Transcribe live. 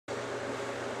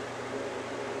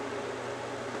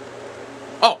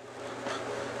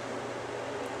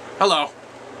Hello.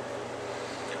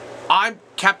 I'm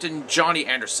Captain Johnny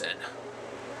Anderson.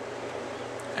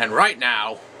 And right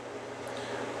now,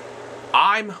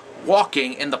 I'm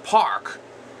walking in the park.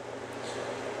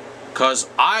 Because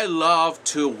I love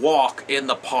to walk in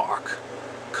the park.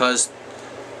 Because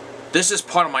this is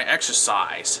part of my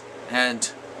exercise.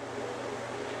 And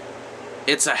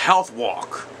it's a health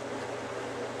walk.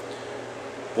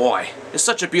 Boy, it's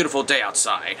such a beautiful day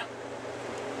outside.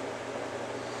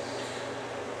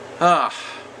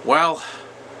 Well,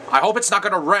 I hope it's not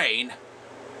gonna rain,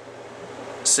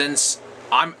 since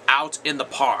I'm out in the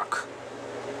park.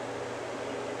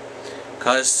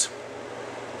 'Cause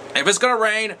if it's gonna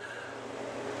rain,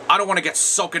 I don't want to get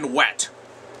soaking wet.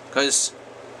 'Cause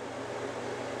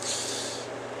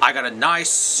I got a nice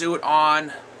suit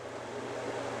on,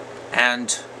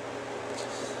 and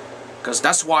 'cause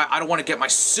that's why I don't want to get my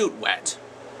suit wet.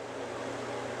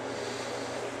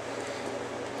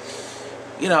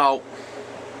 You know,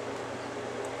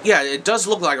 yeah, it does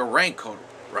look like a raincoat,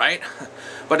 right?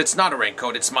 But it's not a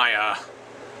raincoat, it's my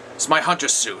hunter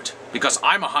suit, because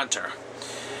I'm a hunter.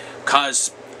 'Cause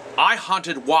I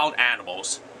hunted wild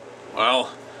animals.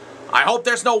 Well, I hope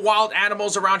there's no wild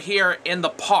animals around here in the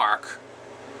park,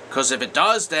 'cause if it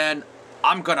does, then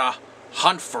I'm gonna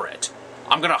hunt for it.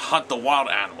 I'm gonna hunt the wild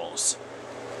animals.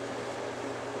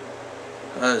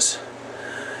 'Cause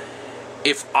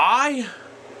if I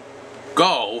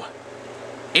go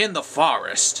in the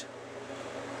forest,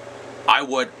 I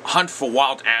would hunt for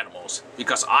wild animals,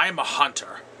 because I'm a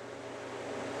hunter.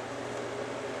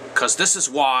 'Cause this is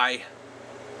why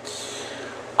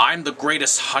I'm the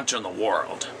greatest hunter in the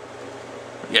world.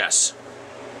 Yes.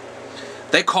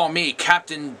 They call me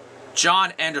Captain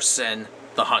John Anderson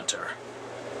the Hunter.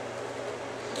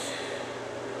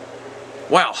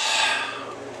 Well,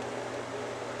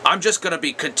 I'm just gonna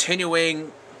be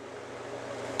continuing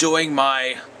doing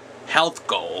my health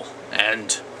goal,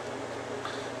 and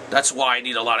that's why I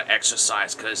need a lot of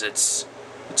exercise, because it's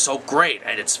so great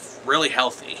and it's really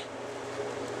healthy.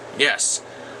 Yes,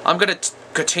 I'm gonna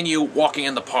continue walking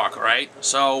in the park, alright?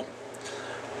 So,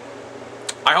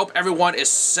 I hope everyone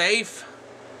is safe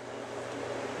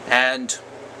and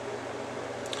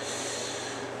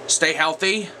stay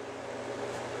healthy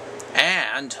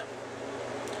and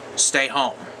stay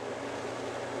home.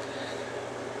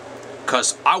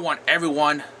 'Cause I want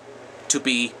everyone to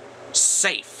be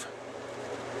safe.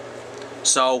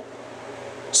 So,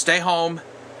 stay home,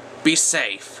 be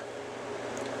safe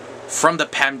from the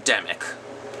pandemic.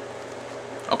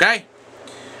 Okay?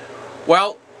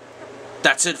 Well,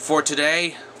 that's it for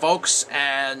today, folks,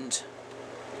 and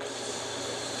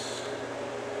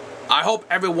I hope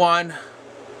everyone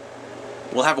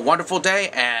will have a wonderful day,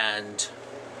 and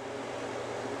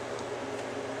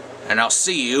I'll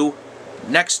see you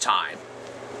next time.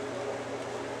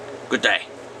 Good day.